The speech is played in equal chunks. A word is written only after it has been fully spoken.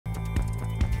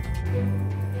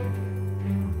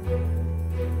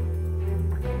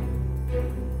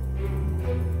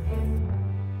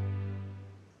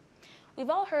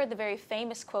heard the very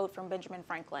famous quote from Benjamin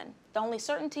Franklin: "The only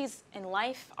certainties in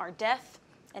life are death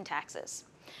and taxes."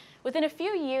 Within a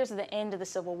few years of the end of the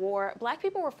Civil War, Black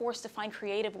people were forced to find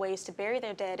creative ways to bury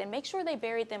their dead and make sure they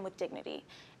buried them with dignity.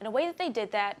 And a way that they did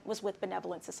that was with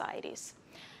benevolent societies.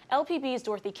 LPB's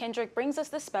Dorothy Kendrick brings us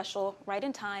this special right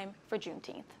in time for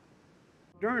Juneteenth.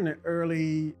 During the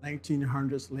early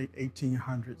 1900s, late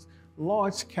 1800s,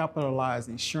 large capitalized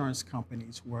insurance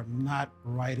companies were not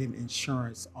writing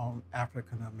insurance on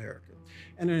African American.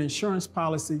 In an insurance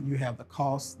policy, you have the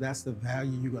cost, that's the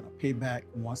value you're going to pay back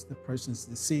once the person's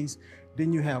deceased.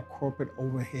 Then you have corporate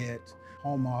overhead,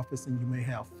 home office, and you may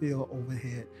have field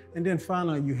overhead. And then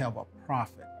finally, you have a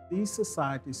profit. These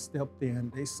societies stepped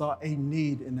in, they saw a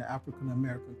need in the African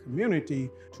American community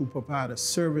to provide a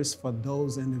service for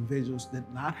those individuals that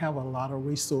did not have a lot of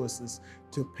resources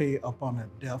to pay upon the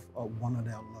death of one of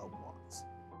their loved ones.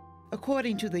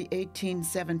 According to the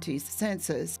 1870s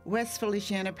census, West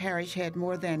Feliciana Parish had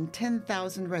more than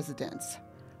 10,000 residents.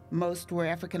 Most were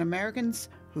African Americans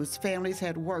whose families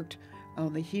had worked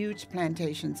on the huge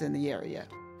plantations in the area.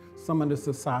 Some of the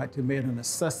society made an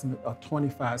assessment of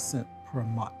 25 cents per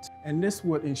month. And this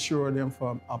would insure them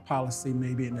for a policy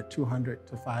maybe in the $200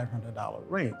 to $500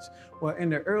 range. Well, in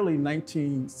the early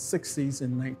 1960s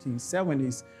and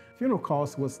 1970s, funeral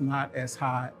costs was not as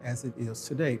high as it is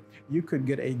today. You could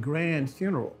get a grand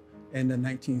funeral in the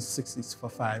 1960s for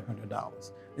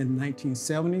 $500. In the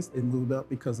 1970s, it moved up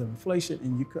because of inflation,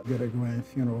 and you could get a grand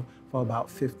funeral for about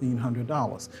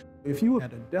 $1,500. If you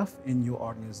had a death in your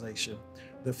organization,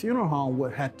 the funeral home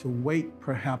would have to wait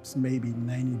perhaps maybe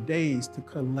 90 days to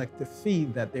collect the fee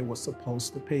that they were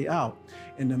supposed to pay out.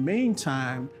 In the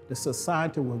meantime, the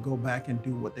society would go back and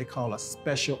do what they call a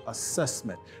special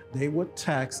assessment. They would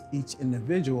tax each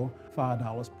individual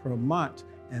 $5 per month,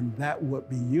 and that would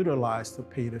be utilized to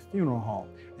pay the funeral home.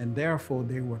 And therefore,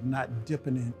 they were not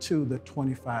dipping into the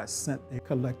 25 cents they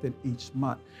collected each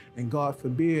month. And God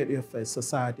forbid if a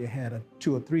society had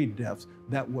 2 or 3 deaths,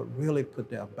 that would really put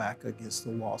their back against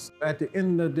the wall. So at the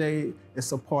end of the day,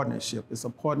 it's a partnership. It's a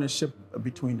partnership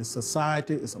between the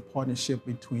society, it's a partnership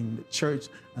between the church,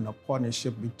 and a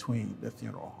partnership between the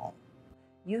funeral home.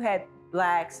 You had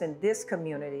Blacks in this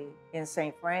community in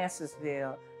St.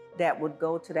 Francisville that would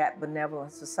go to that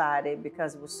benevolent society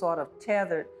because it was sort of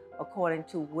tethered according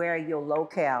to where your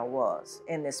locale was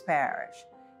in this parish.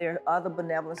 There are other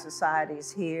benevolent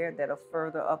societies here that are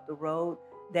further up the road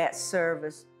that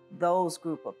service those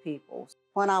group of people.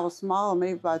 When I was small,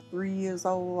 maybe about 3 years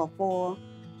old or 4,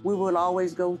 we would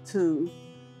always go to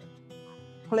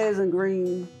Pleasant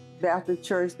Green Baptist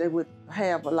Church. They would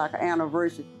have like an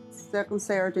anniversary, second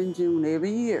Saturday in June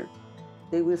every year.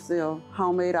 They would sell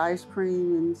homemade ice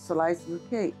cream and slices of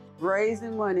cake,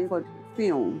 raising money for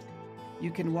funerals.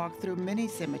 You can walk through many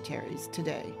cemeteries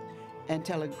today and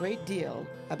tell a great deal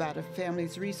about a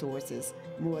family's resources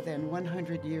more than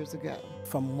 100 years ago.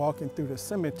 From walking through the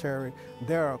cemetery,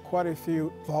 there are quite a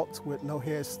few vaults with no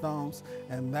headstones,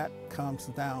 and that comes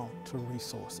down to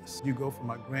resources. You go from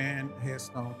a grand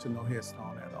headstone to no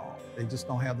headstone at all. They just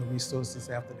don't have the resources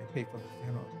after they pay for the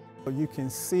funeral. You can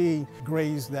see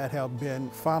graves that have been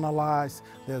finalized.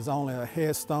 There's only a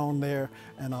headstone there,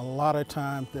 and a lot of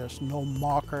times there's no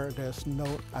marker, there's no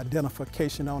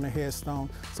identification on the headstone.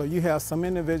 So you have some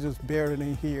individuals buried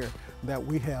in here that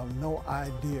we have no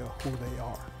idea who they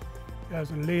are. There's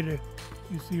a lady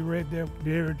you see right there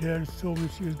buried there and told me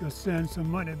she was going to send some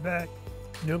money back.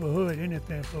 Never heard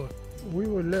anything for it. We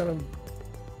would let them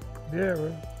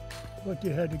bury what they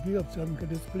had to give something because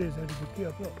this place had to be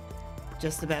kept up.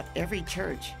 Just about every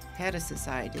church had a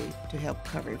society to help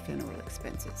cover funeral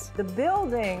expenses. The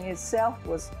building itself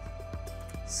was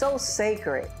so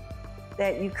sacred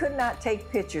that you could not take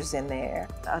pictures in there.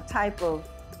 A type of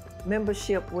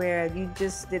membership where you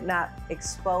just did not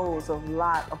expose a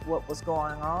lot of what was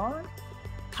going on.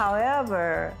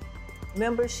 However,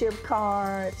 membership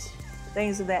cards,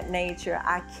 things of that nature,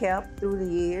 I kept through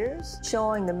the years,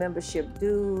 showing the membership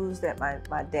dues that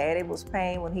my daddy was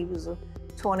paying when he was a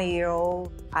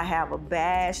 20-year-old. I have a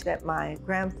badge that my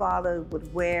grandfather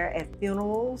would wear at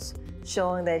funerals,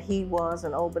 showing that he was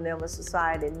an Old Benevolent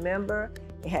Society member.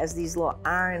 It has these little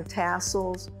iron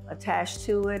tassels attached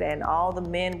to it, and all the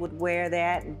men would wear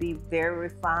that and be very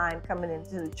refined coming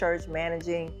into the church,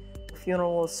 managing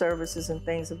funeral services and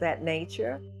things of that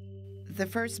nature. The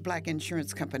first Black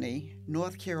insurance company,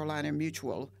 North Carolina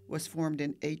Mutual, was formed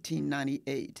in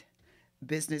 1898.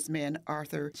 Businessman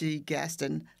Arthur G.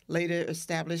 Gaston later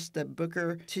established the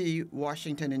Booker T.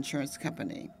 Washington Insurance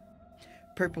Company.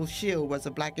 Purple Shield was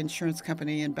a Black insurance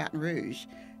company in Baton Rouge,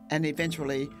 and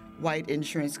eventually white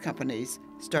insurance companies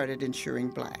started insuring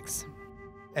Blacks.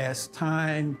 As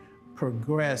time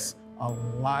progressed, a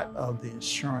lot of the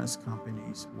insurance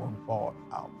companies were bought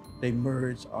out. They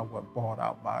merged or were bought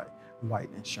out by white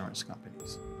insurance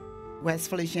companies. West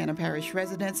Feliciana Parish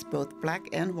residents, both black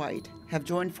and white, have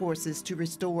joined forces to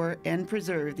restore and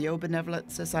preserve the Old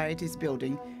Benevolent Society's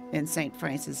building in St.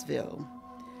 Francisville.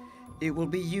 It will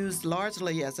be used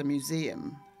largely as a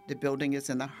museum. The building is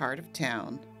in the heart of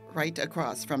town, right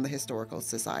across from the Historical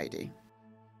Society.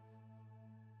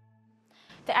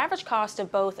 The average cost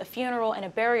of both a funeral and a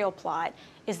burial plot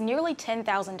is nearly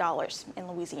 $10,000 in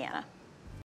Louisiana.